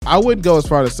I wouldn't go as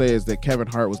far to say as that Kevin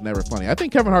Hart was never funny. I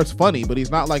think Kevin Hart's funny, but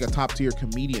he's not like a top tier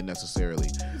comedian necessarily.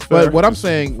 But what I'm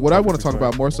saying, what I want to talk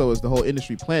about more so is the whole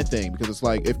industry plant thing, because it's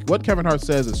like if what Kevin Hart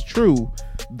says is true,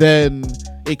 then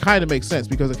it kind of makes sense,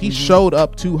 because if he showed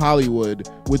up to Hollywood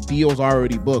with deals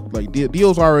already booked, like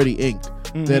deals already inked,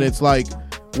 then it's like,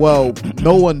 well,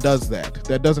 no one does that.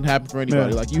 That doesn't happen for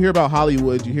anybody. Like, you hear about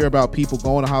Hollywood, you hear about people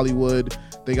going to Hollywood,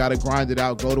 they got to grind it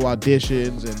out, go to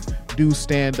auditions and do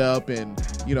stand up and,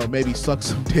 you know, maybe suck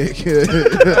some dick.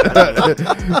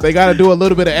 They got to do a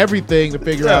little bit of everything to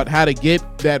figure out how to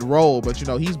get that role. But, you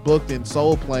know, he's booked in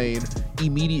Soul Plane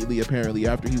immediately, apparently,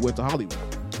 after he went to Hollywood.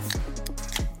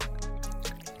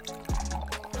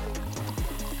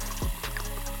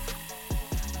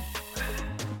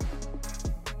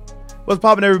 What's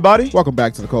poppin', everybody? Welcome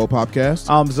back to the Cole Podcast.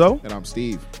 I'm Zoe. And I'm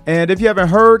Steve. And if you haven't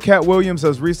heard, Cat Williams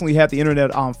has recently had the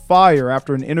internet on fire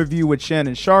after an interview with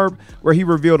Shannon Sharpe, where he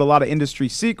revealed a lot of industry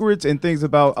secrets and things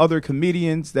about other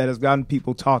comedians that has gotten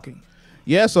people talking.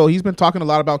 Yeah, so he's been talking a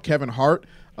lot about Kevin Hart.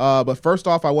 But first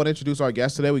off, I want to introduce our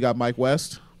guest today. We got Mike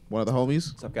West, one of the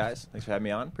homies. What's up, guys? Thanks for having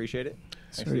me on. Appreciate it.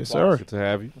 Thanks Yes, sir. Good to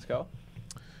have you. Let's go.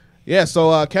 Yeah,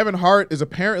 so Kevin Hart is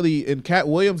apparently, in Cat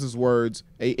Williams' words,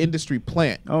 a industry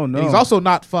plant. Oh, no. And he's also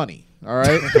not funny, all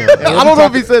right? I don't know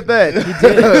if he said that.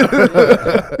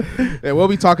 He did. And we'll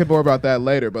be talking more about that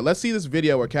later. But let's see this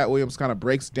video where Cat Williams kind of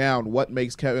breaks down what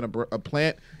makes Kevin a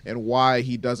plant and why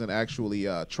he doesn't actually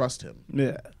trust him.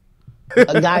 Yeah.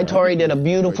 A guy, Tory, did a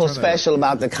beautiful special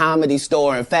about the Comedy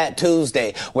Store and Fat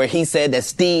Tuesday, where he said that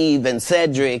Steve and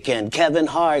Cedric and Kevin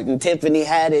Hart and Tiffany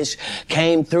Haddish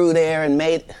came through there and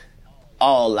made...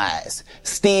 All lies.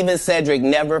 Steve and Cedric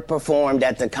never performed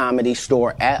at the Comedy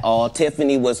Store at all.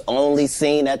 Tiffany was only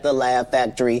seen at the Laugh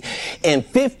Factory. In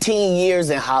 15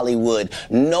 years in Hollywood,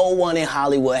 no one in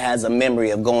Hollywood has a memory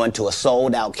of going to a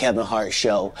sold-out Kevin Hart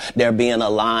show, there being a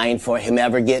line for him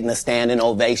ever getting a standing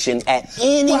ovation at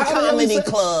any comedy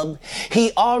club.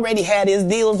 He already had his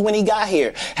deals when he got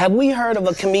here. Have we heard of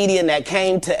a comedian that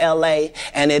came to L.A.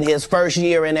 and in his first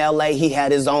year in L.A. he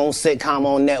had his own sitcom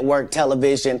on network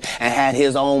television and had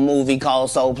his own movie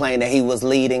called Soul Plane that he was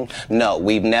leading? No,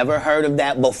 we've never heard of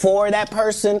that before that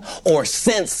person or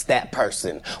since that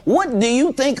person. What do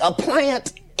you think a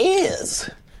plant is?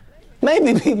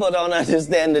 Maybe people don't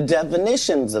understand the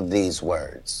definitions of these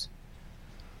words.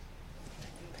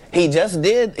 He just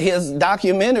did his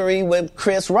documentary with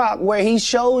Chris Rock where he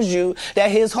shows you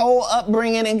that his whole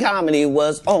upbringing in comedy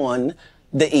was on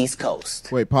the East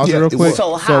Coast. Wait, pause it real quick.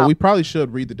 So we probably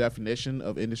should read the definition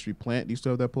of industry plant. Do you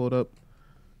still have that pulled up?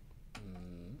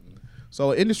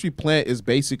 So, industry plant is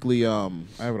basically, I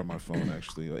have it on my phone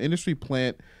actually. Industry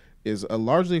plant is a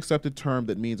largely accepted term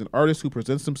that means an artist who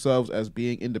presents themselves as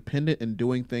being independent and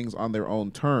doing things on their own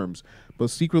terms, but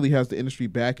secretly has the industry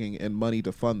backing and money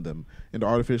to fund them and to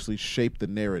artificially shape the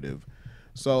narrative.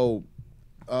 So,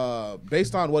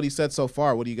 based on what he said so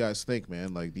far, what do you guys think,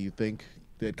 man? Like, do you think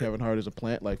that Kevin Hart is a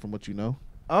plant, like, from what you know?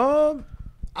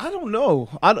 I don't know.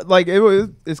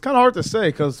 It's kind of hard to say,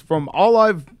 because from all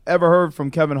I've ever heard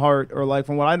from Kevin Hart, or like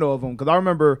from what I know of him, because I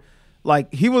remember,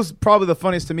 like, he was probably the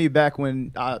funniest to me back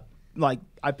when I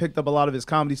picked up a lot of his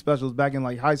comedy specials back in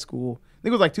like high school. I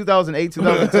think it was like 2008,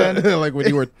 2010. Like when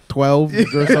you were 12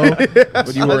 or so,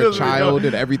 when you were a child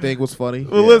and everything was funny.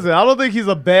 Well, listen, I don't think he's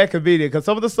a bad comedian, because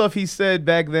some of the stuff he said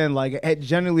back then, like, it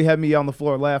genuinely had me on the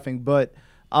floor laughing. But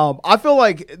I feel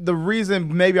like the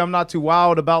reason maybe I'm not too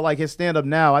wild about like his stand-up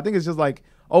now, I think it's just like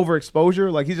overexposure.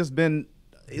 Like, he's just been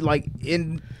like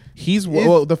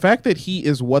the fact that he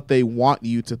is what they want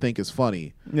you to think is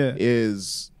funny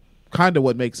is kind of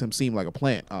what makes him seem like a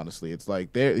plant, honestly. It's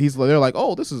like they're like,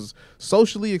 oh, this is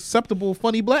socially acceptable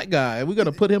funny black guy. We're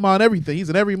gonna put him on everything. He's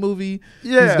in every movie.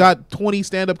 Yeah. He's got 20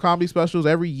 stand-up comedy specials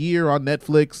every year on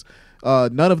Netflix.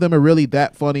 None of them are really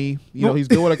that funny. You know, he's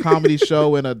doing a comedy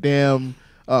show in a damn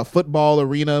football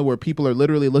arena where people are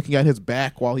literally looking at his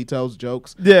back while he tells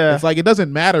jokes. Yeah. It's like, it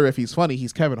doesn't matter if he's funny.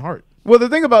 He's Kevin Hart. Well, the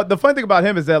funny thing about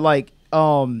him is that, like,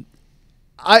 I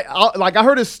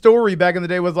heard his story back in the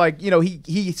day was like, you know,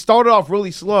 he started off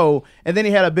really slow and then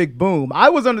he had a big boom. I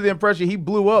was under the impression he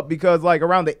blew up because, like,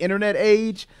 around the internet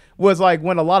age was like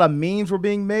when a lot of memes were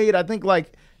being made. I think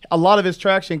like a lot of his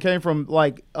traction came from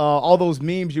like all those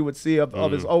memes you would see of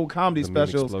his old comedy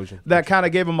specials that kind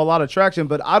of gave him a lot of traction.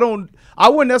 But I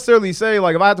wouldn't necessarily say,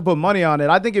 like, if I had to put money on it,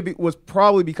 I think was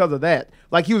probably because of that.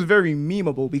 Like, he was very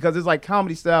memeable because his like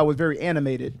comedy style was very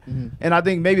animated, and I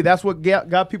think maybe that's what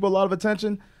got people a lot of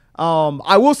attention.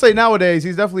 I will say nowadays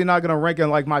he's definitely not gonna rank in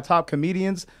like my top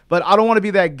comedians, but I don't want to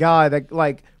be that guy that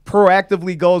like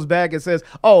proactively goes back and says,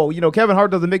 "Oh, Kevin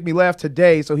Hart doesn't make me laugh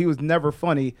today, so he was never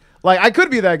funny." Like I could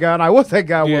be that guy, and I was that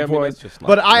guy at one point.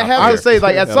 But I have to say,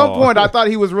 like at some point, I thought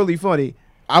he was really funny.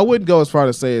 I wouldn't go as far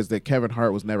to say as that Kevin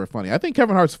Hart was never funny. I think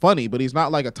Kevin Hart's funny, but he's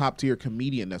not like a top tier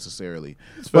comedian necessarily.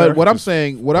 But what I'm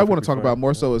saying, what I want to talk about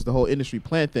more so is the whole industry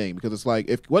plant thing, because it's like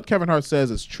if what Kevin Hart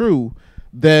says is true,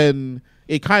 then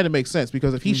it kind of makes sense,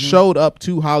 because if he showed up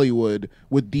to Hollywood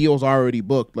with deals already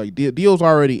booked, like deals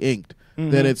already inked,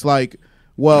 then it's like,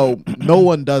 well, no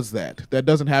one does that. That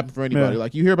doesn't happen for anybody.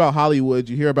 Like you hear about Hollywood,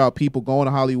 you hear about people going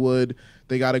to Hollywood,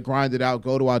 they got to grind it out,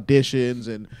 go to auditions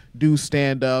and do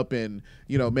stand up and,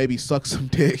 maybe suck some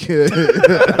dick.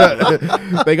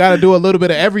 They got to do a little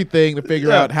bit of everything to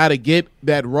figure out how to get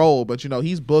that role. But,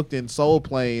 he's booked in Soul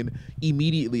Plane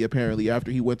immediately, apparently,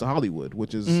 after he went to Hollywood,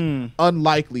 which is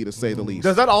unlikely to say the least.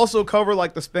 Does that also cover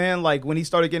like the span, like when he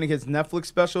started getting his Netflix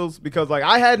specials? Because like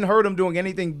I hadn't heard him doing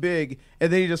anything big,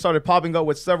 and then he just started popping up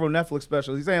with several Netflix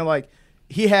specials. He's saying like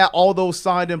he had all those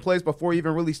signed in place before he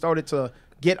even really started to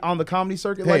get on the comedy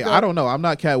circuit. Hey, like that? I don't know. I'm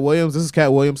not Cat Williams. This is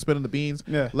Cat Williams spinning the beans.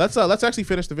 Yeah. Let's actually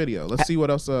finish the video. Let's see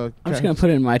what else. I'm just gonna put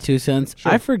in my 2 cents.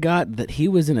 Sure. I forgot that he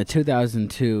was in a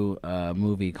 2002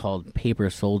 movie called Paper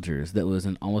Soldiers that was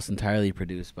almost entirely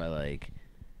produced by like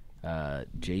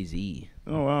Jay-Z.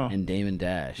 Oh wow. And Damon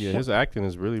Dash. Yeah, his acting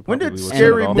is really. When did probably what's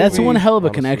Scary set off Movie- That's me, one hell of a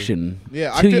honestly. connection.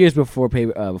 Yeah, I 2 could- years before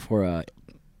what's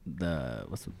the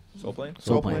Soul Plane?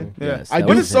 Soul Plane? Plane? Yeah. Yes, I that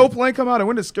When do did was Soul it. Plane come out, and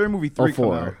when did Scary Movie 3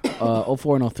 come out?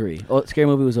 04 and 03. Oh, Scary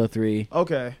Movie was 03.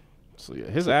 Okay. So yeah,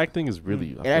 his acting is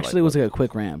really. It actually was like a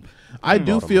quick ramp. I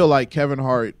do feel like Kevin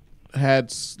Hart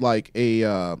had like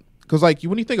a because like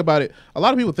when you think about it, a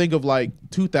lot of people think of like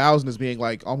 2000 as being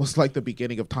like almost like the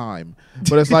beginning of time,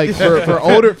 but it's like for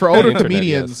older Internet,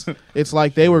 comedians, it's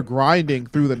like they were grinding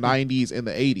through the 90s and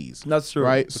the 80s. That's true.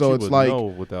 right? But So you it's would like know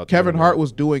without Kevin doing Hart that.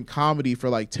 was doing comedy for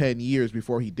like 10 years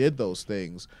before he did those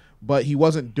things. But he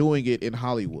wasn't doing it in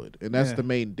Hollywood, and that's the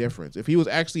main difference. If he was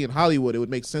actually in Hollywood, it would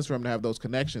make sense for him to have those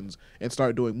connections and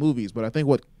start doing movies. But I think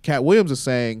what Cat Williams is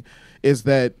saying is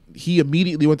that he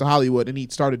immediately went to Hollywood and he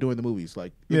started doing the movies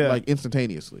like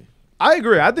instantaneously. I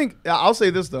agree. I think I'll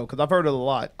say this though, because I've heard it a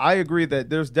lot. I agree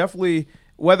that there's definitely,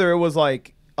 whether it was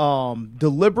like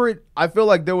deliberate, I feel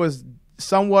like there was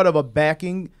somewhat of a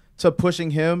backing to pushing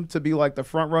him to be like the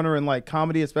front runner in like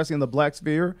comedy, especially in the black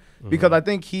sphere, because I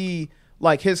think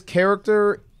his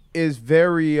character is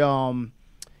very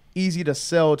easy to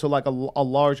sell to like a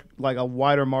large, like a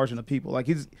wider margin of people. Like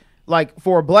he's like,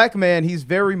 for a black man, he's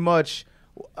very much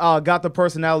got the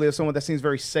personality of someone that seems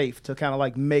very safe to kind of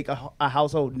like make a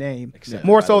household name,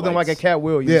 more so than like a Cat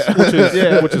Williams.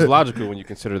 Which is logical when you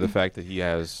consider the fact that he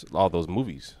has all those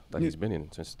movies that he's been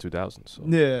in since 2000. So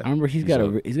Yeah. I remember he's got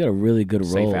a really good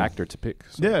role. safe actor to pick.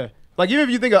 So. Yeah. Like even if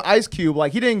you think of Ice Cube,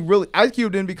 like Ice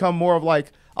Cube didn't become more of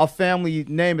like a family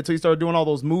name until he started doing all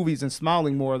those movies and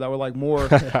smiling more that were like more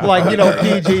like,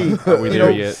 PG. Are we there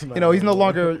yet? He's no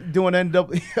longer doing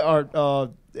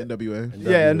NWA.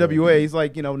 Yeah, NWA. He's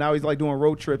like, now he's like doing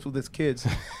road trips with his kids.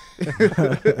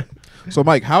 So,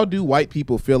 Mike, how do white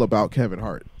people feel about Kevin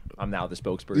Hart? I'm now the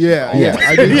spokesperson. Yeah, for all yeah. white I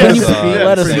people. did- Can you Yes.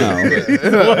 let us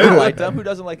know? Who liked him? Who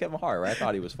doesn't like Kevin Hart? Right? I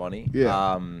thought he was funny.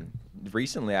 Yeah.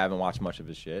 Recently, I haven't watched much of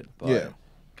his shit. But Yeah.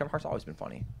 Kevin Hart's always been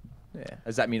funny. Yeah.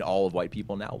 Does that mean all of white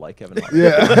people now like Kevin Hart?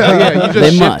 Yeah, you They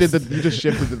just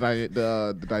shifted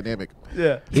the dynamic.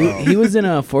 Yeah. He was in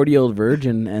a 40-Year-Old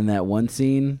Virgin, and that one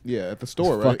scene, Yeah, at the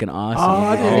store, right? fucking awesome. Oh,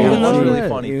 I didn't even know It's really that.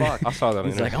 funny. Fuck. I saw that.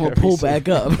 He's on like, the I'm gonna internet. pull back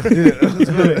up.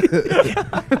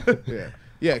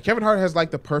 Yeah, Kevin Hart has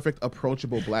like the perfect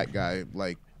approachable black guy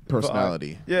like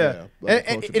personality. Yeah. like,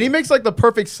 And approachable. he makes like the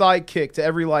perfect sidekick to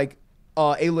every like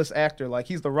A-list actor. Like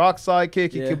he's the Rock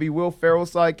sidekick. He Yeah. could be Will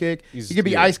Ferrell's sidekick. He's- He could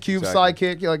be yeah, Ice Cube's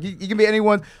exactly. sidekick. Like he can be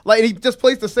anyone. Like, and he just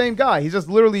plays the same guy. He's just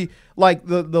literally like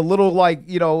the little like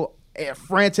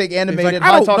frantic He's animated. like,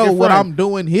 I don't high-talking know what friend. I'm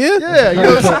doing here. Yeah,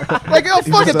 like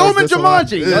fuck it, just throw him in does this a lot.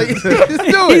 Jumanji. Like, just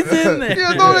do it. He's in there.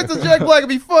 Yeah, throw it to Jack Black and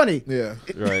be funny. Yeah.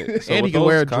 Right. So And he with can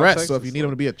wear a those dress, so if contexts, you need him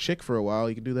to be a chick for a while,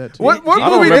 you can do that too. What I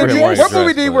don't movie remember did him wearing what a movie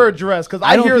dress, did he but- wear a dress? Because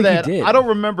I don't hear think he that. did. I don't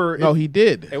remember. No, he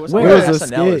did. It was Wait, like it was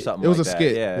an a SNL or skit. something It was like a that.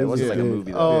 skit. Yeah, It it was wasn't a like a skit.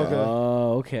 movie. Oh, Though. okay.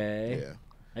 Oh, okay. Yeah.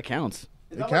 That counts.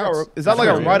 It counts. Is that like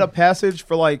a That's rite of passage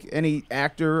for like any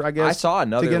actor? I guess I saw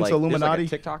another to get like, into there's like Illuminati. a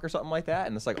TikTok or something like that,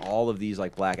 and it's like all of these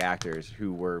like black actors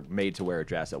who were made to wear a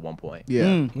dress at one point. Yeah.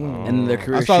 And their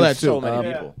career I saw that shoots too. So many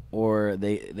up, people. or it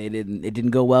didn't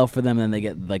go well for them, and they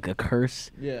get like a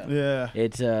curse. Yeah. Yeah.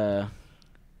 It's Yeah,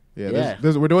 Yeah.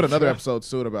 we're doing another episode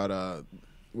soon about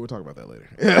We'll talk about that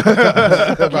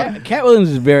later. Cat Williams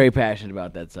is very passionate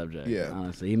about that subject. Yeah.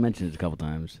 Honestly, he mentioned it a couple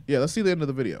times. Yeah, let's see the end of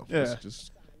the video. Yeah.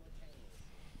 Just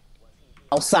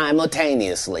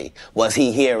Simultaneously, was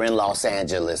he here in Los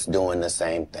Angeles doing the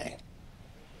same thing?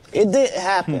 It didn't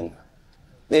happen.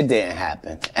 It didn't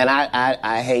happen. And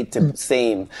I hate to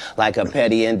seem like a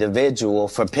petty individual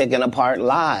for picking apart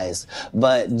lies,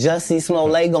 but Jussie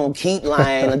Smollett gonna keep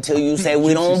lying until you say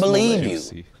we don't believe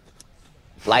you.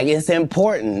 Like, it's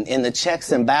important in the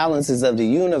checks and balances of the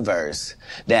universe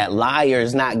that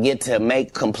liars not get to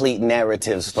make complete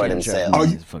narratives for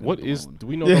themselves. What is? Do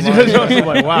we know the lie?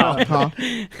 Like, wow. huh?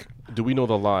 Do we know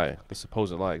the lie? The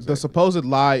supposed lie. Exactly. The supposed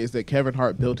lie is that Kevin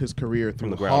Hart built his career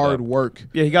through the ground hard up. work.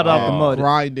 Yeah, he got it out the mud.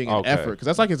 Grinding and Okay. effort, because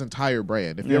that's like his entire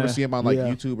brand. If you ever Yeah. see him on like Yeah.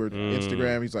 YouTube or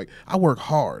Instagram, he's like, "I work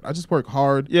hard. I just work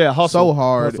hard. Yeah, hustle. so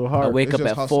hard. Hustle hard. I wake It's up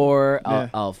just at hustle. 4. Yeah.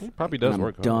 I'll probably does and I'm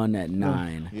work hard. done at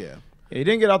 9. Yeah, Yeah, he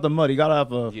didn't get out the mud. He got out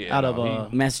of Yeah, out of no,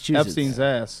 Massachusetts. Epstein's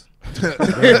ass.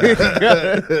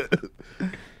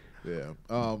 yeah.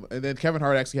 And then Kevin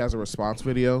Hart actually has a response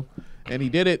video, and he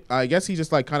did it. I guess he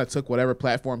just like kind of took whatever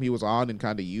platform he was on and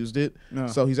kind of used it. No.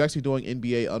 So he's actually doing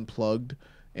NBA Unplugged,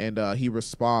 and he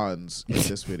responds in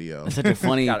this video. Such a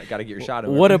funny. Gotta get your shot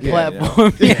in. What a Yeah,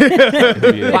 platform.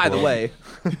 By the way,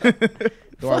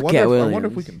 So I Fuck wonder, Cat I wonder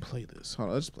if Williams. we can play this. Hold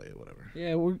on, let's play it. Whatever.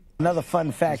 Yeah, we're. Another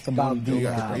fun fact about the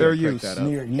Their use. That New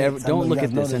up. York Knicks. Don't I know look you at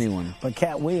guys know this, anyone. But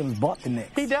Cat Williams bought the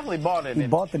Knicks. He definitely bought it. He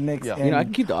bought the Knicks. Yeah. And, You know, I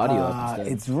can keep the audio up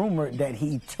instead. It's rumored that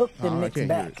he took the I Knicks can't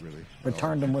hear back, it, really.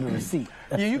 returned them with a receipt.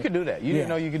 Yeah, you could do that. You didn't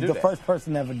know you could do the that. first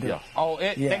person ever did. Yeah. Oh,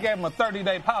 Yeah. they gave him a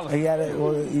 30-day policy. He had it.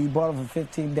 Well, he bought it for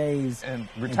 15 days And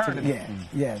returned took- it. Yeah,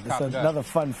 yeah. That's Copy that. another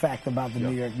fun fact about the New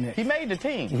York Knicks. He made the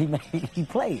team. He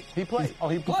played. He played. Oh,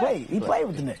 he He played. played. He played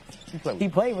with the Knicks. He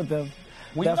played with them.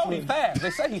 Well, you That's know he what- fast. They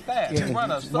say he fast. Yeah, He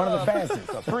run a one of the fastest.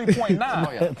 3.9.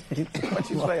 Oh, yeah. What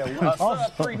you say? A sub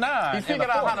 3.9. He figured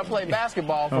out how to play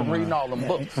basketball from reading all them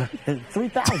books.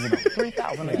 3,000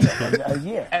 a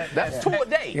year. And that's 2 a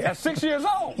day. At 6 years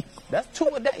old. That's 2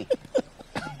 a day.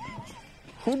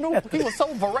 Who knew he was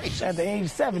so voracious? At the age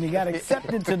 7, he got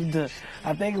accepted to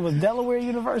I think it was Delaware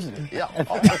University. Yeah.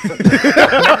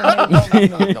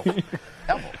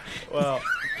 Ever. Well,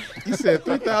 He said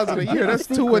 3,000 a year. That's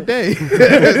 2 a day.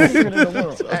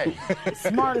 Hey,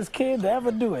 Smartest kid to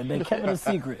ever do it. They kept it a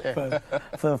secret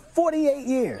for 48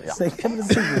 years. They kept it a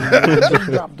secret. Just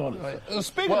dropped on it.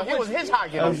 speaking of he was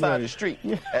hitchhiking outside the street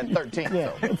at 13.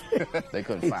 Yeah. So they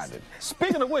couldn't find it.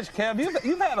 Speaking of which, Kev,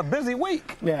 you've had a busy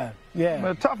week. Yeah, yeah.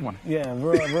 A tough one. Yeah,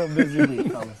 real busy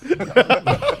week, fellas.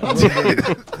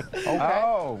 Okay.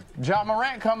 Oh, John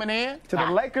Morant coming in to the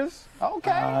Lakers.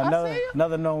 Okay, I see you.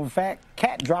 Another known fact,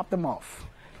 Cat dropped him off.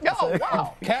 Oh,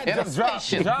 wow. Cat in a just dropped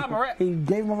spaceship. John Morant He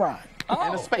gave him a ride.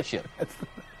 in a spaceship.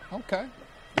 Okay.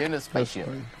 In a spaceship.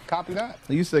 Copy that.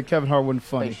 you said Kevin Hart wasn't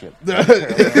funny. Spaceship. Yeah,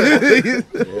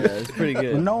 it's pretty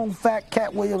good. Known fact,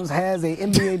 Cat Williams has a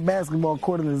NBA basketball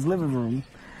court in his living room.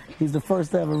 He's the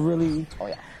first to ever really. Oh,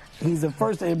 yeah. He's the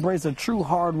first to embrace a true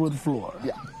hardwood floor.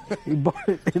 Yeah. He bought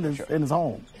it in his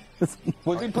home.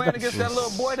 Was he playing against that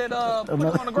little boy that put him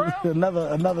on the ground?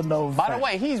 Another known By fact. the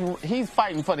way, he's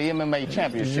fighting for the MMA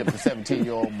championship, the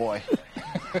 17-year-old boy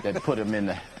that put him in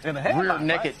the headlock, rear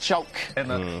naked right? choke.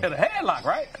 In a headlock,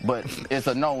 right? But it's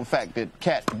a known fact that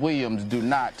Cat Williams do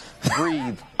not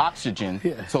breathe oxygen,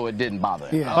 so it didn't bother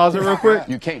him. Yeah. Pause it real quick.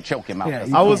 You can't choke him out. Yeah, That's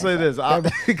you I will can't. say this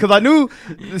because I knew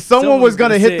someone Someone was was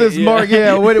going to gonna hit say this it, mark.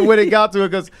 yeah. Yeah, when it got to it,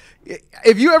 because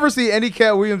if you ever see any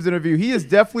Cat Williams interview, he is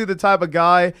definitely the type of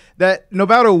guy that no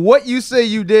matter what you say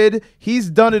you did, he's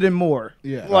done it and more.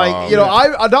 Yeah. Like you know, I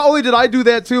not only did I do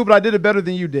that too, but I did it better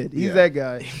than you did. He's that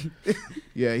guy.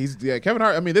 Yeah, Kevin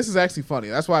Hart. I mean, this is actually funny.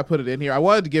 That's why I put it in here. I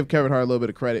wanted to give Kevin Hart a little bit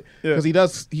of credit because he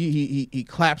does. He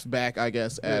claps back, I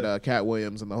guess, at Cat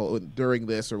Williams and the whole during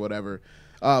this or whatever.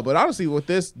 But honestly, with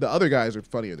this, the other guys are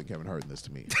funnier than Kevin Hart in this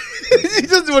to me. He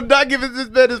just would not give this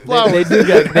man his flowers. They do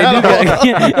got.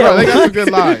 Bro, they got some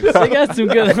good lines. They got some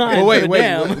good lines. Well, wait, but wait.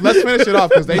 damn. Let's finish it off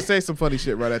because they say some funny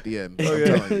shit right at the end. I'm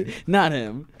telling you. Not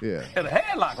him. Yeah. In a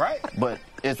headlock, right? But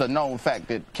it's a known fact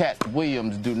that Cat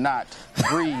Williams do not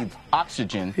breathe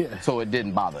oxygen, so it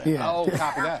didn't bother him. Yeah. Oh,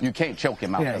 copy that. You can't choke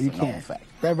him out. Yeah, That's you a known can't. fact.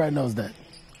 Everybody knows that.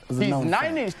 It's a He's known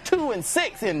fact.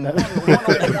 92-6 in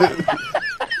one-on-one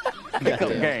pickup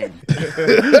game.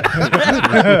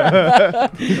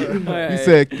 He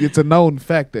said it's a known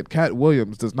fact that Cat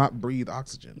Williams does not breathe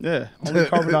oxygen. Yeah, only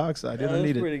carbon dioxide. They don't That's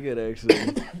need it. pretty good, actually.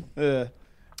 Yeah,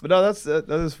 but no,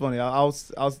 that is funny. I was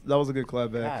that was a good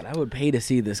clap back. God, I would pay to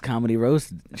see this comedy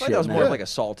roast. I feel like that was more of like a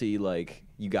salty, like,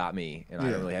 you got me, and I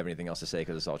don't really have anything else to say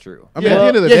because it's all true. I mean, at the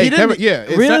end of the day, Kevin,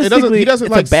 realistically, he doesn't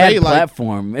it's like a bad say like.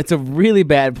 platform. It's a really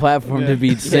bad platform to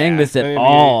be saying this at Maybe,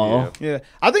 all. Yeah,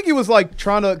 I think he was like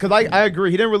trying to, because I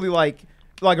agree. He didn't really like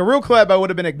a real collab. I would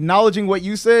have been acknowledging what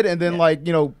you said and then like,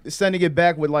 you know, sending it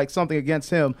back with like something against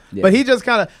him. Yeah. But he just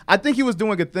kind of, I think he was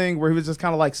doing a thing where he was just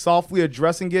kind of like softly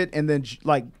addressing it and then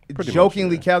like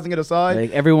jokingly casting it aside.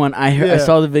 Like everyone, I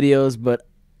saw the videos, but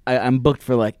I'm booked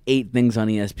for like 8 things on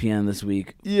ESPN this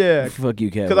week. Yeah. Fuck you,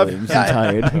 Kevin. 'Cause I'm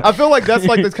tired. I feel like that's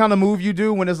like this kind of move you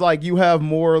do when it's like you have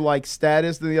more like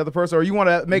status than the other person, or you want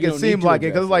to make it seem like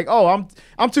it because it's like, oh,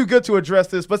 I'm too good to address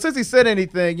this. But since he said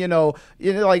anything, you know,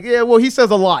 like, yeah, well, he says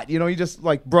a lot. You know, you just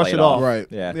like brush it off. Right.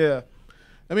 Yeah.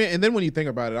 I mean, and then when you think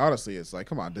about it, honestly, it's like,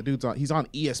 come on, the dude's he's on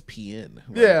ESPN.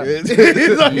 Like, Yeah.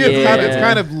 it's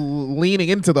kind of leaning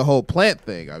into the whole plant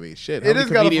thing. I mean, shit. How It many is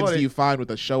kinda comedians funny. do you find with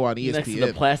a show on ESPN? Next to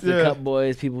the Plastic Cup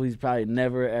Boys, people he's probably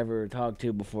never ever talked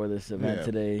to before this event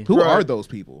today. Who are those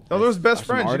people? Those are his best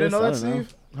Some friends. You didn't know that, artists? I don't know.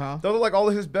 Steve? Huh? Those are like all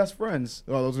of his best friends.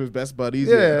 Oh, those are his best buddies.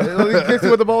 Yeah, he kicks it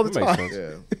with them all the That makes time.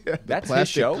 sense. Yeah. That's his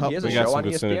Plastic show. Cup He has a We got show some on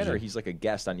good ESPN, or synergy. he's like a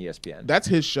guest on ESPN. That's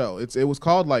his show. It was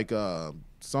called like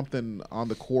something on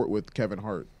the court with Kevin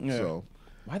Hart. Yeah. So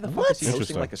Why the fuck is he hosting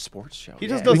Interesting. like a sports show? He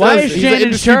just does Why that is shit. He's an Shannon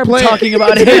industry Sharp player. talking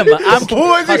about him? I'm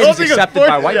Who is he He's hosting a accepted sports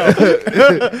by white show?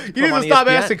 people. You need to on stop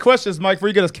ESPN. asking questions, Mike, before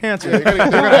you get us canceled. they're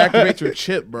gonna activate your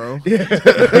chip, bro.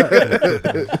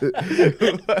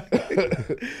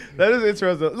 That is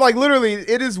interesting. Like literally,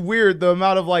 it is weird the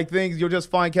amount of like things you'll just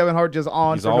find Kevin Hart just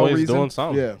on He's for no always reason. doing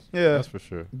something. Yeah. Yeah. That's for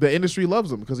sure. The industry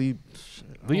loves him because he.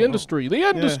 The industry. The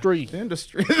industry. The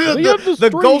industry. The industry. The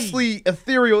ghostly,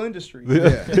 ethereal industry.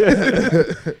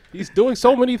 He's doing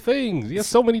so many things. He has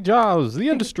so many jobs. The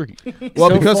industry.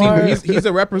 Well, So because far- he's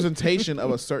a representation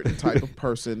of a certain type of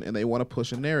person, and they want to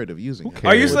push a narrative using him.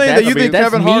 Are you saying that you think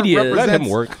that's Kevin Hart media. Let him represents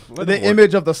work. Let the him work.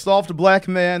 image of the soft black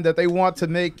man that they want to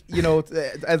make, you know,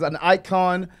 as an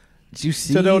icon? Did you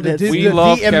see To know that? We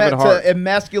love Kevin Hart. to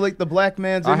emasculate the black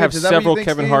man's I image. have Is that what you several think,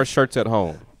 Kevin Steve? Hart shirts at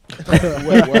home. Are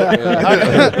you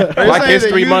Black saying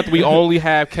History that Month, we only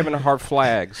have Kevin Hart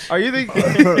flags. Are you think?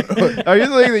 Are you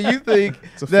saying that you think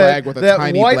a flag with a that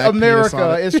tiny white black penis America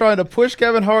on it. is trying to push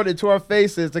Kevin Hart into our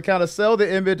faces to kind of sell the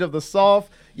image of the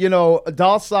soft, you know,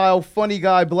 docile, funny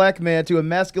guy black man to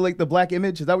emasculate the black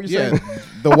image? Is that what you're Yeah, saying?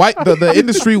 the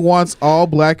industry wants all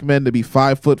black men to be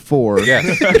 5'4".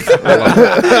 Yes. I love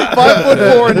it.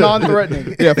 5'4" and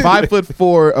non-threatening. Yeah,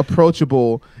 5'4",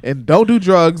 approachable, and don't do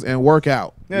drugs and work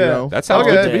out. You Yeah. know? That sounds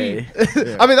good to me.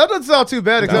 I mean, that doesn't sound too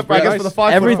bad, except for, I guess, for the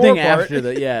 5'4" Everything part. after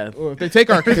that, yeah. Well, if they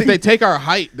take our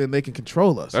height, then they can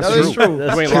control us. That's That is true. true.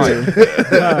 You ain't lying.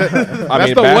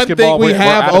 That's the one thing we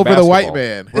have over the white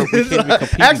man. We can't even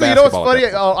compete in Actually, you know what's basketball funny?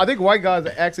 at that point. I think white guys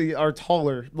actually are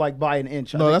taller, like by an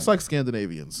inch. I No, think. that's like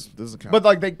Scandinavians. This is count. But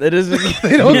like they That isn't.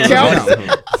 they don't count.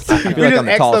 I feel We like just I'm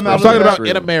the X tallest them out I'm of person talking in about this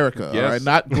in room. America, Yes. all right?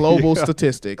 Not global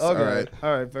statistics, all Okay. right?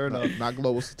 All right, fair enough. Not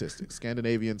global statistics.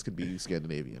 Scandinavians can be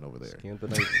Scandinavian over there.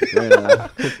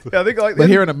 Scandinavia. Yeah, I think like But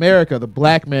here in America, the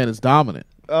black man is dominant.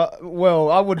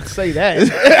 well, I wouldn't say that.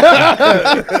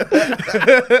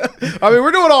 I mean,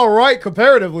 we're doing all right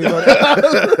comparatively, but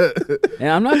And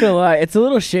I'm not gonna lie, it's a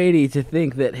little shady to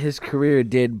think that his career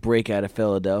did break out of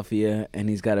Philadelphia, and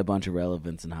he's got a bunch of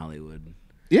relevance in Hollywood.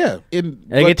 Yeah.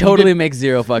 Like it totally makes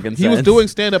zero fucking sense. He was doing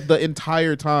stand-up the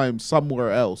entire time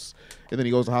somewhere else, and then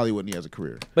he goes to Hollywood and he has a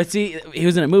career. But see, he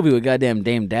was in a movie with goddamn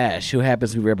Dame Dash, who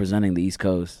happens to be representing the East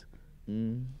Coast. I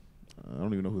don't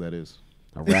even know who that is.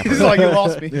 A rapper. it's like you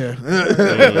lost me.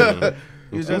 Yeah.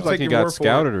 You just Sounds like he take your got word for it.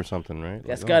 scouted or something, right?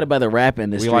 Got scouted by the rap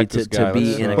industry like to this guy. be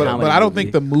Let's, in a but comedy I don't movie.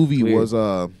 think the movie Weird. was.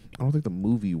 I don't think the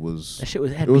movie was. That shit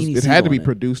had It was. Beanie It had to Siegel be in it.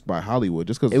 produced by Hollywood,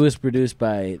 just because It was produced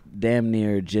by damn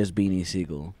near just Beanie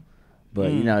Siegel.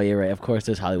 But you know, you're right. Of course,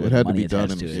 there's Hollywood It had to money be done.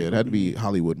 attached In, to yeah, it. it had to be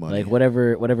Hollywood money. Like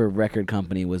whatever record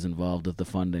company was involved with the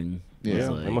funding. Yeah. was Yeah,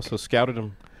 like, they must have scouted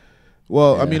him.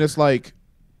 Well, I Yeah. mean, it's like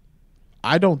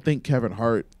I don't think Kevin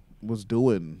Hart was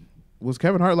doing. Was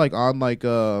Kevin Hart like on like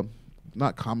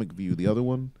not Comic View, the other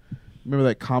one? Remember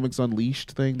that Comics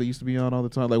Unleashed thing that used to be on all the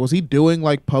time? Like, was he doing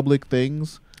like public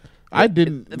things? I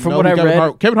didn't. From know what who I Kevin read-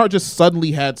 Hart, Kevin Hart just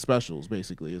suddenly had specials.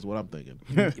 Basically, is what I'm thinking.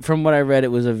 From what I read,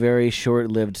 it was a very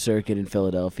short-lived circuit in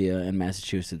Philadelphia and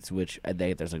Massachusetts, which I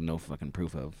think there's like no fucking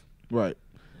proof of. Right.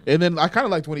 And then I kind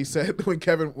of liked when he said when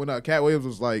Cat Williams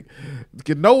was like,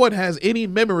 "No one has any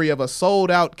memory of a sold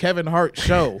out Kevin Hart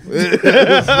show,"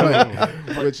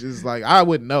 which is like I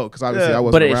wouldn't know because obviously I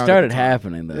wasn't. But it around started at the time.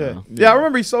 happening though. Yeah, I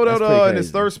remember he sold That's out pretty in his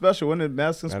crazy. third special, wasn't it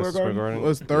Madison Square Garden? It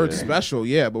was third special,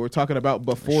 yeah, but we're talking about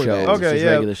before Shows. that. Okay, Just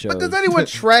yeah. regular But does shows. anyone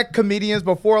track comedians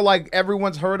before like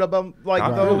everyone's heard of them? Like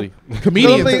Not though? really.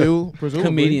 Comedians Something- do, presumably.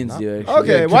 Comedians do actually.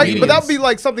 Okay, Yeah, why, but that would comedians. be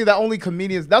like something that only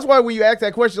comedians. That's why when you ask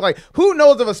that question, like, who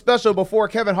knows of a special before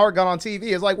Kevin Hart got on TV?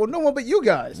 It's like, well, no one but you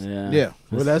guys. Yeah.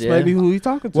 Well, that's maybe who he's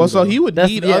talking to. Well, so though. he would That's-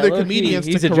 need yeah, other low-key, comedians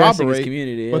he's to addressing his corroborate,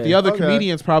 community, but yeah. the other Okay.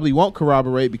 comedians probably won't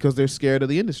corroborate because they're scared of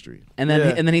the industry. And then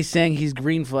Yeah. and then he's saying he's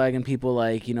green flagging people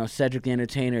like, you know, Cedric the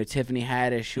Entertainer, Tiffany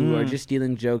Haddish, who are just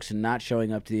stealing jokes and not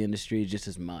showing up to the industry just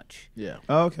as much. Yeah.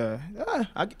 Okay. Yeah,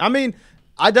 I mean,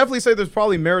 I definitely say there's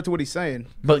probably merit to what he's saying.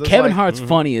 'Cause But it's Kevin like- Hart's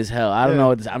funny as hell. I don't Yeah.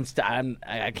 know.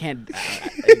 I can't.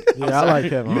 Yeah, I like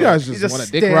Kevin You Hart. guys You just just want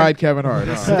to dick stand- ride Kevin Hart.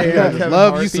 Stand You guys Kevin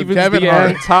love Hart. you some Stevens Kevin the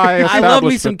Hart. entire I love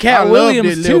me some establishment. Cat I love Williams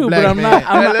this little too, but black I'm man.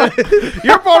 not.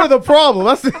 You're part of the problem.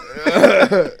 That's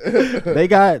They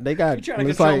got. You're trying to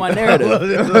it's control like- my narrative.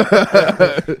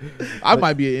 I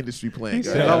might be an industry plant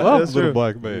guy. Yeah, I love that's little true.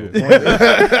 black man.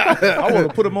 I want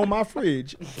to put him on my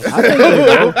fridge.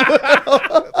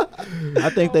 I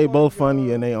think they both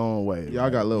funny in their own way. Y'all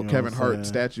got little You know Kevin what I'm Hart saying?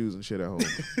 statues and shit at home.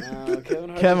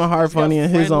 Kevin Hart funny in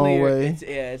his own way.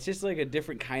 It's just like a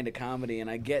different kind of comedy, and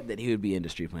I get that he would be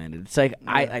industry planted. It's like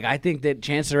I think that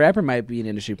Chance the Rapper might be an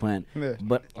industry plant, Yeah.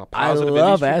 but A I positive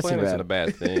love industry acid plan isn't a rap.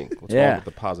 bad thing. What's Yeah. wrong with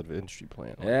the positive industry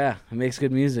plan? Yeah, it makes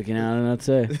good music. You know, I don't know what to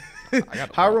say.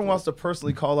 Hiram wants to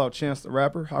personally call out Chance the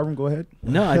Rapper. Hiram, go ahead.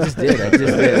 No, I just did. I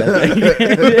just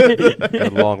did. Got a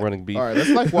long running beat. All right,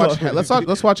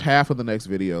 let's watch half of the next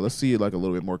video. Let's see like a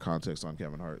little bit more context on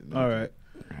Kevin Hart. and then All we can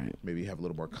right. maybe have a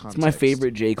little more context. It's my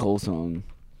favorite J. Cole song.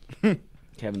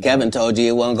 Kevin told you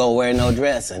he wasn't gonna wear no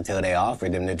dress until they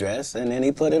offered him the dress, and then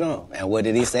he put it on. And what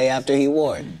did he say after he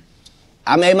wore it?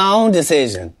 I made my own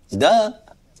decision. Duh.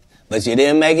 But you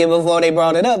didn't make it before they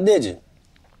brought it up, did you?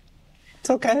 It's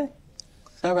okay.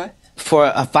 It's all right. For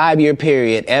a 5-year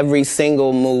period, every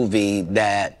single movie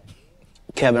that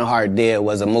Kevin Hart did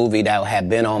was a movie that had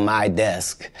been on my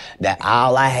desk. That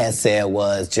all I had said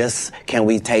was, just, can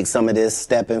we take some of this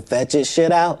step and fetch it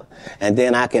shit out? And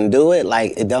then I can do it.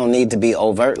 Like, it don't need to be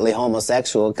overtly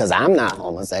homosexual, because I'm not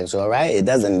homosexual, right? It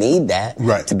doesn't need that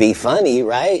to be funny,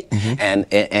 right?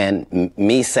 And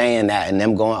me saying that and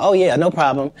them going, oh yeah, no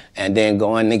problem. And then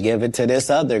going to give it to this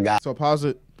other guy. So pause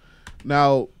it.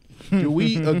 Now, do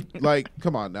we like?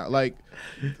 Come on now, like.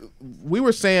 We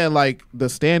were saying like the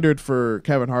standard for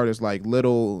Kevin Hart is like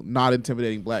little, not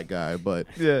intimidating black guy. But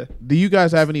Yeah. do you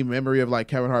guys have any memory of like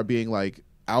Kevin Hart being like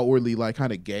outwardly like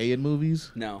kind of gay in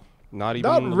movies? No. Not even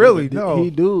Not a little really, bit. no.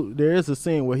 He do. There is a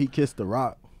scene where he kissed The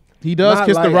Rock. He does Not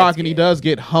kiss like the Rock, that's and he gay. does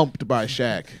get humped by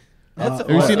Shaq. Have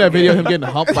you seen that video of him getting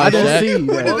humped by I didn't Shaq? see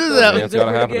that. Yeah, it's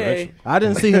gotta happen eventually. I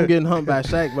didn't see him getting humped by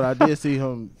Shaq, but I did see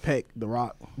him peck The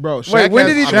Rock. Bro, Shaq Wait, when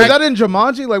has- did he? Shaq- Was that in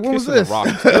Jumanji? Like, when was Kissing the this? rock.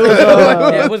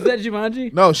 Yeah, was that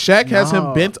Jumanji? No, Shaq has him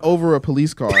No. bent over a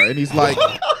police car, and he's like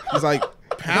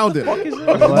pounding. I didn't see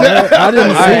All right,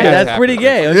 that. that's pretty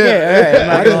gay. Okay, all right. I'm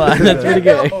not gonna lie. That's pretty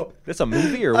gay. This a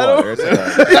movie or what? Or it's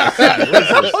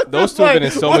like Those two have been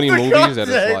in so many What's the movies that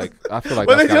it's context? like I feel like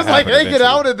But they that's just like happen hanging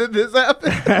out eventually. and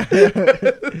then this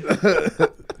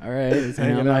happened. All right.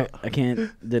 You know, I can't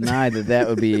deny that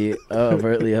would be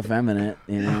overtly effeminate.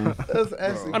 You know. That's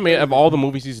actually I mean, of all the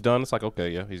movies he's done, it's like okay,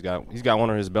 yeah, he's got one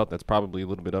under his belt that's probably a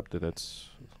little bit up there. That's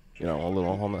a little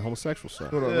on the homosexual side.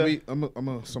 Hold on, I'm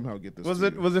gonna somehow get this. was to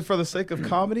it you. was it for the sake of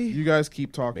comedy? You guys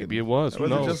keep talking. Maybe it was. Who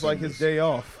Was it knows? just like his day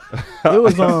off? It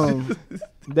was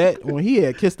that when he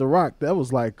had kissed The Rock. That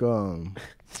was like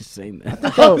Just saying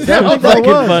that. oh, that was fucking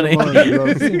funny.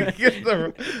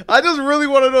 I just really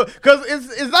want to know, because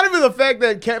it's not even the fact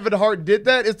that Kevin Hart did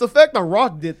that. It's the fact that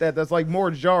Rock did that that's like more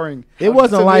jarring. It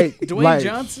wasn't To me. like Dwayne like,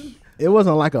 Johnson. It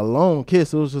wasn't like a long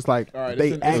kiss. It was just like All right,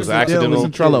 they this is accidentally accidental.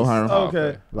 Listen, Trello, kissed. Hiram. Oh,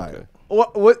 Okay. Like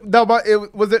What? No, but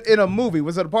was it in a movie?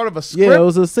 Was it a part of a script? yeah, it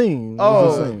was a scene. It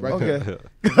was a Oh, scene. right okay.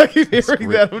 I keep hearing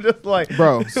that. I'm just like,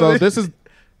 Bro, so this is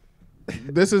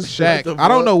Shaq. I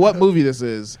don't know what movie this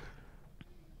is.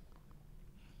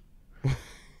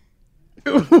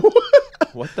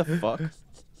 what the fuck?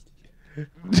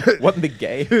 What in the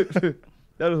gay?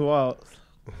 that is wild.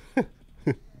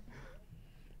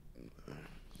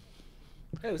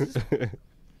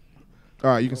 All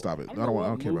right, you can stop it. I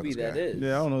don't care about this guy. Yeah,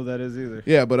 I don't know what that is either.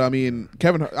 Yeah, but I mean,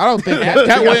 Kevin Hart. I don't think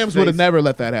Cat Williams would have never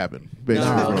let that happen. Basically,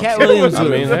 No, is what Cat I'm saying. Williams I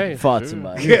would mean, have hey, fought sure.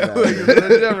 somebody. Yeah,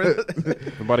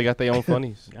 Everybody got their own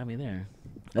funnies. Got me there.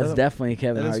 That's definitely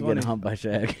Kevin Hart getting humped by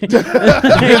Shaq.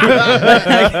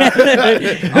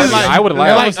 I would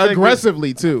laugh. Like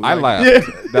aggressively too. I Like, laughed.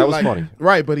 That was funny.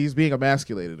 Right, but he's being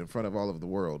emasculated in front of all of the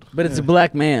world. But it's a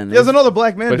black man. There's another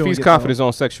black man But if doing he's it, confident though. in his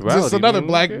own sexuality, It's another then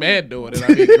black okay. man doing it.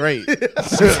 I mean, great.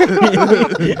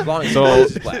 As long as So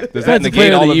he's black. does that That's the negate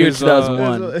player of all the of year his?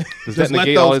 2001. Does Just that let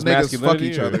negate all those his niggas fuck masculinity?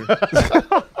 each or-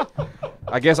 other.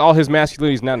 I guess all his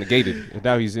masculinity is now negated. And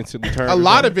now he's into the term. A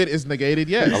lot of it is negated.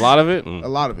 Yes. A lot of it. Mm. A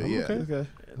lot of it. Yeah. Okay.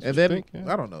 And then think,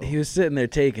 yeah. I don't know. He was sitting there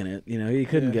taking it. You know, he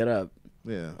couldn't get up.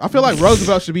 Yeah, I feel like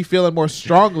Roosevelt should be feeling more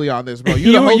strongly on this, bro.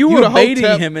 You were baiting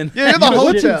hotep. him, and Yeah, you're the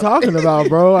What you hotep. talking about,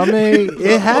 bro? I mean,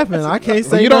 it happened. I can't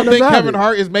say You don't nothing think about Kevin it.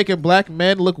 Hart is making black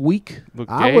men look weak? Look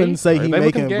I gay? wouldn't say Are he they looking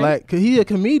making gay? black, cause he a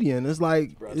comedian. It's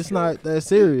like it's not that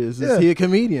serious. Yeah. He a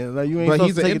comedian. Like you ain't But supposed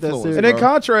he's to an take it that influencer, serious. And in bro.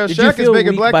 contrast, did you Shaq is feel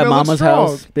making weak black by men look Mama's strong.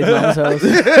 house? Big Mama's house.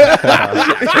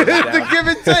 The give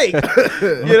and take.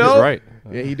 You know, He's right.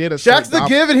 Yeah, he did. Shaq's the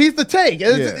give and he's the take.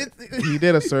 Yeah, he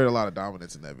did assert a lot of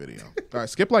dominance in that video. All right,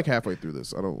 skip like halfway through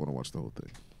this. I don't want to watch the whole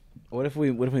thing. What if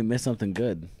we miss something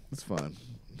good? It's fine.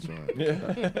 It's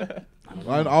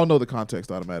all right. I'll know the context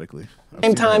automatically.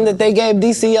 Same time that they gave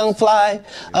DC Young Fly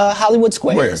Hollywood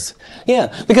Squares.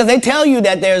 Yeah, because they tell you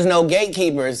that there's no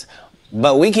gatekeepers,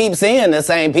 but we keep seeing the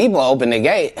same people open the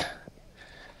gate.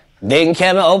 Didn't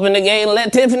Kevin open the gate and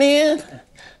let Tiffany in?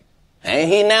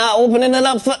 Ain't he now opening it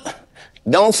up for...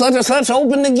 Don't such and such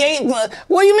open the gate? What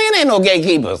do you mean ain't no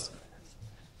gatekeepers?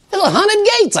 There's 100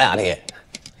 gates out here.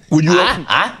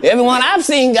 Everyone I've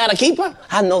seen got a keeper.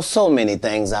 I know so many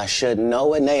things I shouldn't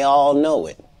know, and they all know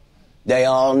it. They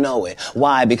all know it.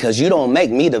 Why? Because you don't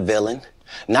make me the villain.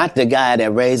 Not the guy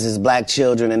that raises black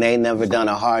children and ain't never done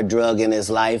a hard drug in his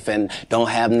life and don't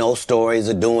have no stories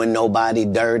of doing nobody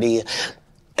dirty.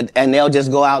 And they'll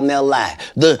just go out and they'll lie.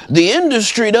 The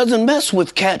industry doesn't mess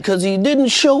with Cat because he didn't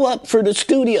show up for the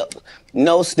studio.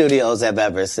 No studios have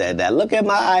ever said that. Look at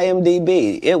my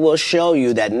IMDb. It will show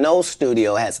you that no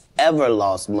studio has ever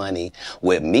lost money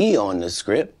with me on the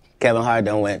script. Kevin Hart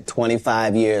done went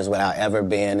 25 years without ever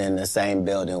being in the same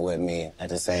building with me at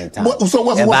the same time.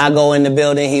 If I go in the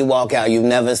building, he walk out. You've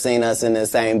never seen us in the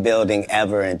same building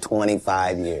ever in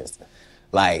 25 years.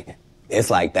 Like, it's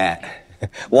like that.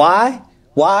 Why?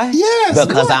 Why? Yes.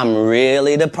 Because I'm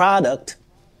really the product.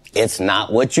 It's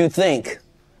not what you think.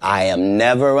 I am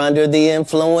never under the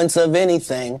influence of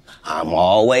anything. I'm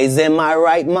always in my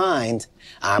right mind.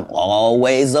 I'm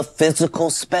always a physical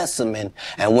specimen.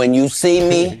 And when you see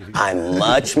me, I'm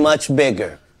much, much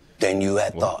bigger than you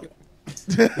had thought.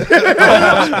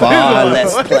 Far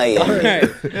less playing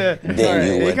than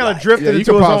you He would kind of like. drifted you into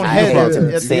can his pause own it. head You can pause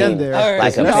it. at the end there.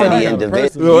 Like a That's petty not a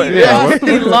individual.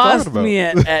 He lost me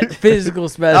at physical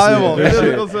specimen.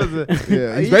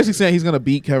 Yeah, he's basically saying he's gonna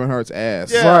beat Kevin Hart's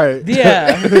ass. Yeah. Right.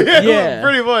 Yeah.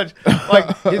 Pretty much.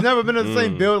 Like, he's never been in the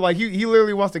same build. Like, he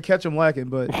literally wants to catch him lacking,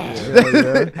 but...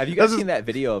 Have you guys seen that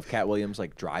video of Cat Williams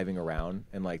like driving around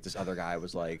and like this other guy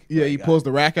was like, Yeah, he pulls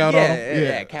the rack out yeah, on him.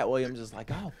 yeah, Cat Williams is like,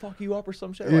 oh fuck you up or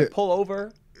some shit, or, Yeah. like pull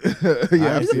over. Yeah, I've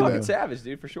He's a seen fucking that. savage,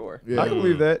 dude, for sure. Yeah. I can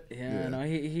believe that. Yeah, no,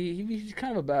 he's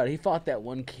kind of about it. He fought that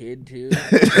one kid too.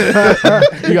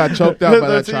 He got choked out by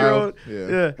that 13-year-old. child. Yeah.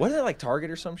 Yeah. Wasn't it like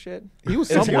Target or some shit? He was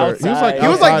It's somewhere. He was like outside. He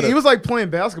was outside like of- he was like playing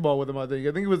basketball with him. I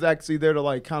think he was actually there to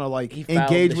like kind of like He fouled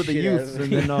engage the with the shit out youth, of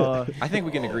and him. then I think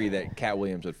we can agree that Cat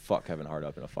Williams would fuck Kevin Hart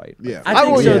up in a fight. Yeah. I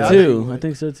think would- so yeah, I too. think- I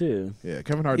think so too. Yeah,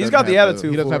 Kevin Hart. He's doesn't got the have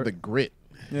attitude He doesn't for have it. the grit.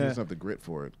 He Yeah. doesn't have the grit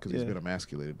for it because he's Yeah. been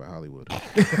emasculated by Hollywood.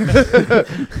 After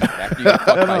you get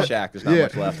fucked by Shaq, there's not Yeah.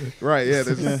 much left. Right? Yeah.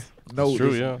 There's no. It's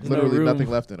true, there's yeah. Literally No room. nothing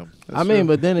left in him. I mean,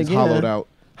 but then He's again, hollowed out.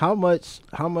 how much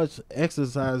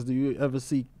exercise do you ever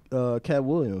see Cat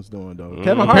Williams doing though?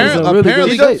 Kevin Hart is in Apparently, really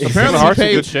apparently, good shape. Kevin apparently Hart's he in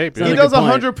paid. good shape. he Yeah. Sounds does like a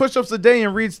 100 push-ups a day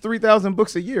and reads 3,000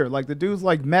 books a year. Like the dude's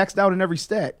like maxed out in every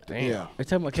stat. Damn. Yeah. Are you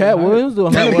talking about Cat Kevin Hart? Williams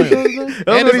doing Cat 100 Williams. That's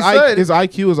And what he said. his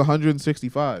IQ is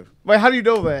 165. Wait, how do you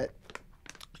know that?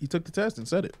 He took the test and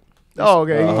said it. Oh,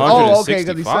 okay. Oh, okay,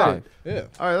 because he said 165. it. Yeah.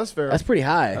 All right, that's fair. That's pretty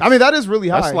high. I mean, that is really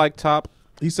high. That's like top.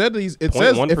 He said that it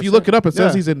says if 0.1%? you look it up, it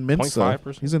says Yeah. he's in Mensa.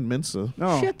 0.5%? He's in Mensa.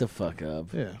 no. Shut the fuck up,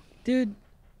 Yeah. dude.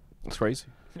 It's crazy.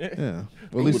 Yeah. Well,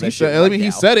 at Google least that he shit said. I right mean, he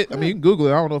now. said it. I mean, you can Google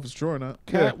it. I don't know if it's true or not.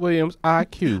 Cat Williams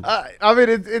IQ. I mean,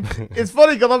 it's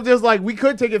funny because I'm just like, we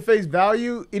could take it face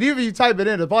value. And even if you type it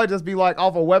in, it'll probably just be like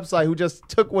off a website who just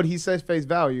took what he says face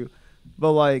value.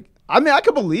 But like, I mean, I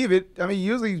could believe it. I mean,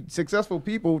 usually successful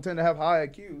people tend to have high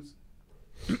IQs.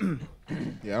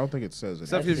 Yeah, I don't think it says it.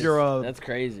 Except if you're That's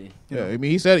crazy. Yeah, I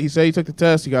mean, he said he took the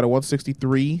test. He got a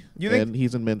 163, You think- and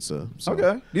he's in Mensa. So.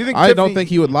 okay. Do you think I don't Tiffany- think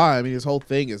he would lie. I mean, his whole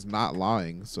thing is not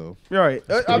lying. So You're right.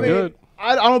 I pretty mean, good.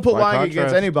 I don't put By lying against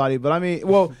contrast. anybody, but I mean,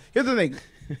 well, here's the thing.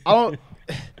 I don't.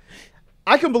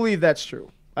 I can believe that's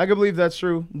true.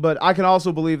 But I can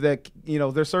also believe that,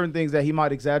 there's certain things that he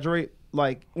might exaggerate.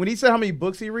 Like, when he said how many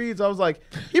books he reads, I was like,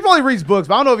 he probably reads books,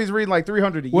 but I don't know if he's reading like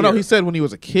 300 a year. Well, no, he said when he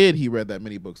was a kid, he read that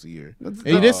many books a year. And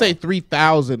he did say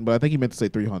 3,000, but I think he meant to say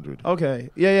 300. Okay.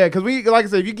 Yeah, because like I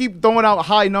said, if you keep throwing out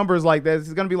high numbers like that,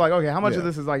 it's going to be like, okay, how much of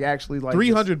this is like actually like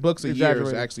 300 books a year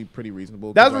is actually pretty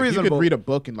reasonable. That's like, reasonable. You could read a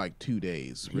book in like 2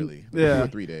 days, really. Yeah. 2 or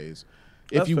 3 days.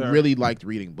 If you really liked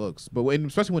reading books. But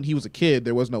especially when he was a kid,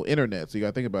 there was no internet. So you got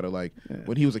to think about it. Like,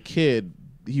 when he was a kid,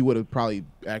 he would have probably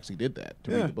actually did that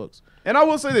to read the books. And I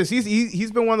will say this,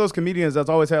 he's been one of those comedians that's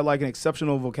always had like an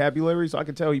exceptional vocabulary, so I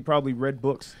can tell he probably read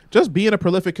books. Just being a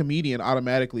prolific comedian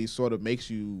automatically sort of makes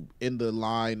you in the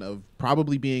line of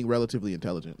probably being relatively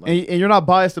intelligent. Like, and you're not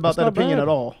biased about that opinion at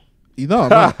all. No, I'm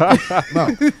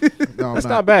not. No, that's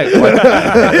not bad.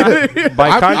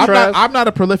 By contrast, I'm not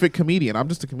a prolific comedian. I'm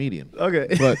just a comedian. Okay,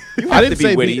 but I didn't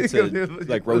say witty to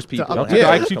like roast people.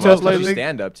 IQ test lady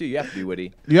stand up too. You have to be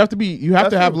witty. You have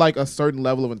to have like a certain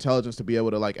level of intelligence to be able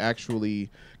to like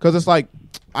actually, because it's like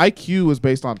IQ is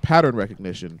based on pattern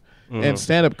recognition, and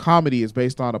stand-up comedy is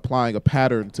based on applying a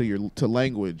pattern to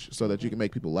language so that you can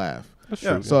make people laugh. That's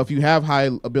true. So if you have high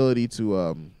ability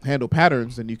to handle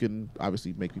patterns, then you can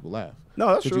obviously make people laugh. No,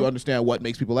 that's true. You understand what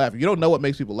makes people laugh. If you don't know what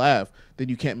makes people laugh, then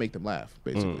you can't make them laugh,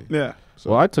 basically. Yeah.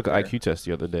 So, well, I took an IQ test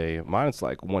the other day. Mine's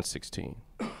like 116.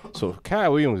 So Cat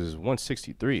Williams is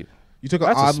 163. You took an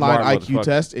online IQ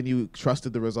test and you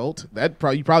trusted the result. You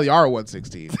probably are a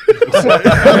 116. It was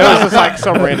just like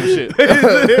some random shit.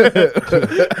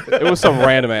 It was some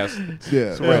random ass.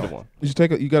 Yeah, some random one. You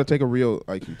got to take a real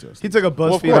IQ test. He took a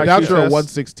BuzzFeed IQ test. You're a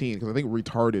 116 because I think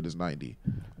retarded is 90.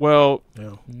 Well,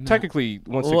 technically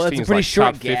 116 is like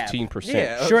short top gap. 15%.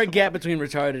 Yeah, short gap between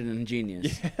retarded and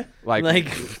genius. like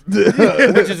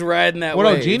which is riding that way.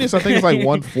 Well, no, genius I think is like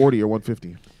 140 or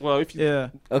 150. Well, if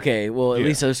you, okay, well at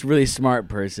least a really smart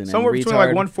person. Somewhere and between like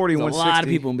 140 and 160. A lot of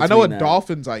people. In I know a that.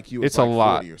 dolphin's IQ. It's like a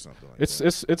lot. 40 or something. Like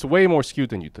it's way more skewed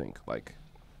than you think. Like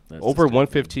over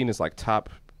 115 is like top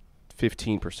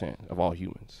 15% of all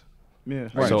humans. Yeah.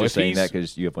 Right. So So if saying he's- that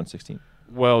because you have 116,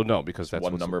 Well, no, because that's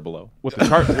one what's- number below. What the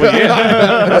chart? Well,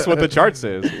 yeah, that's what the chart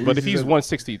says. But if he's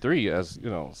 163, as you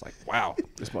know, it's like wow,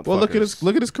 this motherfucker. Well, look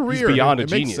at his career. He's beyond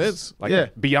it a makes genius. sense.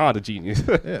 Like beyond a genius.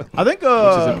 Yeah. I think which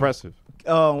is impressive.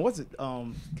 What's it?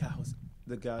 God, what's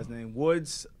the guy's name?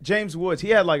 James Woods. He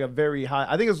had like a very high.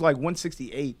 I think it was like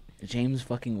 168. James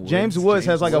fucking Woods. James Woods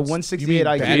has like a Woods? 168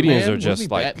 IQ. Comedians are Wasn't just he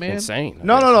like Batman? insane.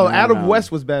 No. Adam no.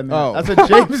 West was Batman. Oh. I said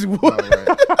James Woods.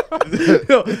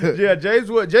 right. Yeah,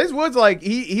 James Woods. James Woods, like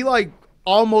he like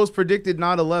almost predicted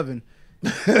 9/11.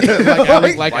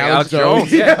 like Alex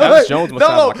Jones. Yeah, Alex Jones must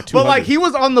have like a 200. but like he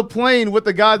was on the plane with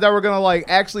the guys that were gonna like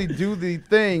actually do the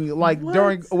thing like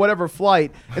during whatever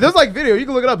flight. And there's like video, you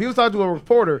can look it up. He was talking to a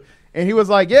reporter. And he was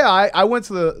like, "Yeah, I went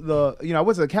to I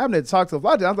went to the cabinet to talk to the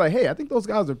flight attendant. I was like, hey, I think those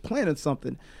guys are planning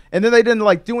something." And then they didn't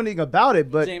like do anything about it.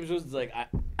 But James Woods is like,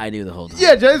 I knew the whole time.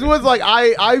 yeah, James Woods like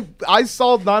I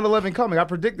saw 9/11 coming. I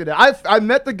predicted it. I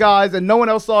met the guys and no one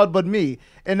else saw it but me.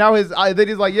 And now then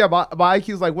he's like, yeah, my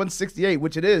IQ is like 168,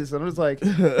 which it is. And I'm just like,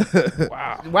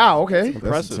 wow, okay.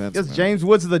 Impressive. Intense, Yes, man. James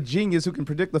Woods is a genius who can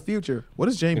predict the future. What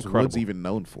is James Incredible. Woods even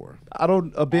known for? I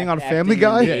don't being on Acting Family in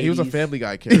Guy. the Yeah, he was a 80s. Family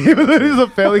Guy He character. was a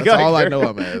Family That's Guy. all I character. know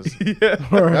him as. Yeah.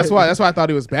 That's why I thought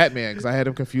he was Batman because I had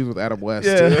him confused with Adam West.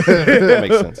 Yeah. That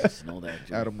makes sense. It's an old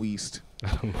actor. Adam West.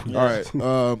 All right.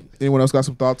 Anyone else got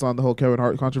some thoughts on the whole Kevin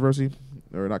Hart controversy?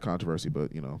 Or not controversy, but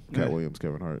Cat Williams,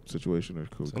 Kevin Hart situation. Or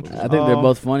cool. I think they're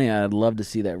both funny. I'd love to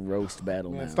see that roast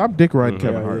battle now. Stop dick riding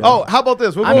Kevin Hart. Oh, how about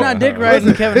this? I'm not dick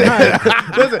riding Kevin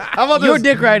Hart. Listen, how about You're this?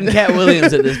 dick riding Cat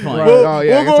Williams at this point. Right. Oh,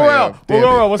 yeah, I we'll guess go I around. am. We'll Damn go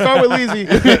it. around. We'll start with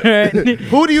Leezy.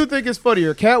 Who do you think is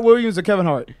funnier, Cat Williams or Kevin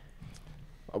Hart?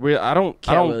 I don't.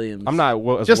 Williams. I'm not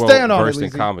as Just well stand on it, versed in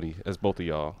Lizzie. comedy as both of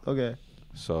y'all. Okay.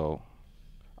 So,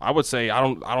 I would say I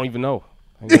don't even know.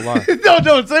 I ain't gonna lie.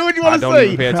 Don't say what you want to don't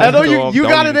say. even pay I know attention to him, you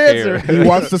don't got an even answer. care. He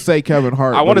wants to say Kevin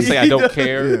Hart. I want to but say I don't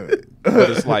care, but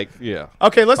it's like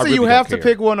Okay, let's I say really you don't have to care.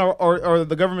 pick one, or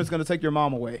the government's going to take your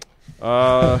mom away.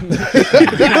 I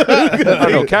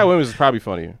don't know. Cat Williams is probably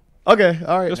funnier, Okay,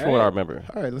 all right. just from what I remember.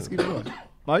 All right, let's keep going.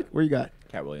 Mike, where you got?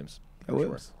 Cat Williams. Cat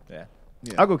Williams. Yeah.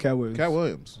 I'll go Cat Williams. Cat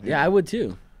Williams. Yeah, I would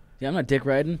too. Yeah, I'm not dick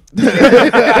riding. Like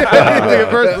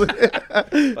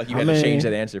you had to change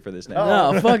that answer for this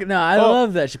now. No, fuck no. I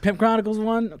love that shit. Pimp Chronicles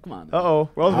one. Come on. Uh-oh.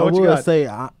 Roosevelt, I what you would got? say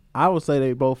I would say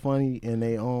they both funny in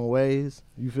their own ways.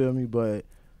 You feel me? But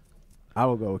I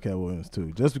would go with Cat Williams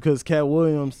too, just because Cat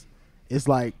Williams, it's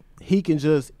like he can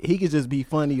just be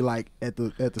funny like at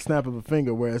the snap of a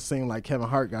finger, where it seemed like Kevin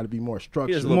Hart got to be more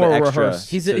structured, more rehearsed.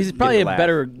 He's probably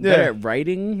better at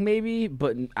writing, maybe,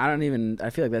 but I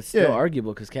feel like that's still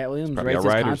arguable because Cat Williams writes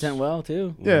his content well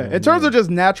too. Yeah, in terms of just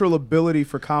natural ability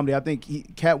for comedy, I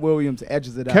think Cat Williams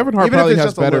edges it out. Kevin Hart even probably if it's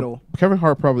has just a better. little. Kevin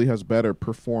Hart probably has better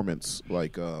performance,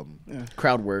 like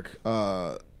crowd work.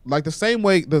 Like the same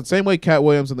way Cat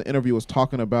Williams in the interview was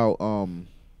talking about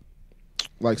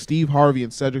like Steve Harvey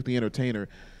and Cedric the Entertainer.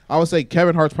 I would say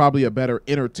Kevin Hart's probably a better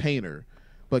entertainer,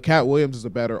 but Cat Williams is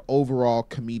a better overall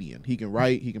comedian. He can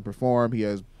write, he can perform, he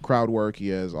has crowd work, he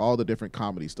has all the different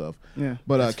comedy stuff. Yeah,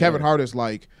 but Kevin Hart is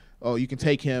like, oh, you can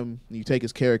take him, you take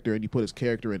his character, and you put his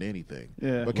character in anything.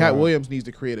 Yeah, but Cat Williams needs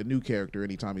to create a new character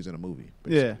anytime he's in a movie.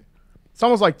 Basically. Yeah. It's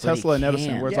almost like Tesla and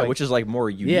Edison, where it's like, which is like more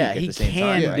unique at the same time.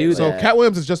 Yeah, he can do that. So Cat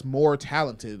Williams is just more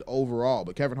talented overall,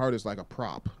 but Kevin Hart is like a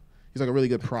prop. He's like a really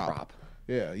good prop.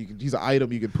 Yeah, he's an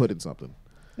item you can put in something.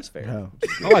 That's fair.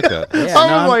 I like that.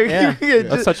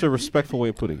 That's such a respectful way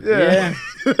of putting it. Yeah.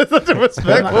 That's such a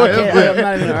respectful way of putting it. I'm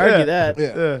not even gonna argue that.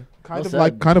 Yeah.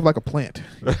 Kind of like a plant.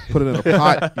 You put it in a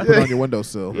pot, you put it on your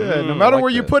windowsill. Yeah, no matter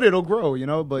where you put it, it'll grow,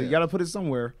 but you got to put it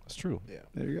somewhere. That's true. Yeah.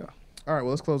 There you go. All right,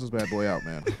 well, let's close this bad boy out,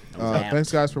 man.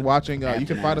 Thanks, guys, for watching. You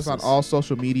can find us on all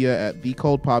social media at The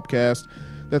Cold Podcast.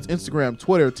 That's Instagram,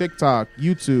 Twitter, TikTok,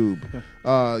 YouTube.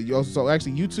 You also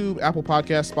actually YouTube, Apple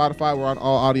Podcasts, Spotify. We're on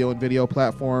all audio and video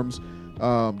platforms.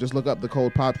 Just look up The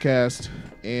Cold Podcast.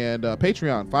 And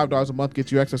Patreon, $5 a month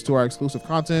gets you access to our exclusive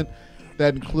content.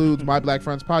 That includes My Black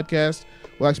Friends podcast.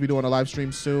 We'll actually be doing a live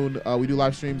stream soon. We do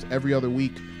live streams every other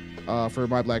week for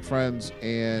My Black Friends.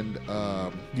 And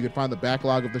you can find the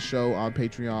backlog of the show on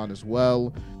Patreon as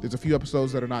well. There's a few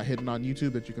episodes that are not hidden on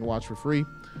YouTube that you can watch for free.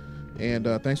 And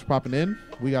thanks for popping in.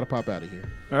 We got to pop out of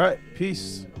here. All right.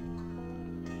 Peace.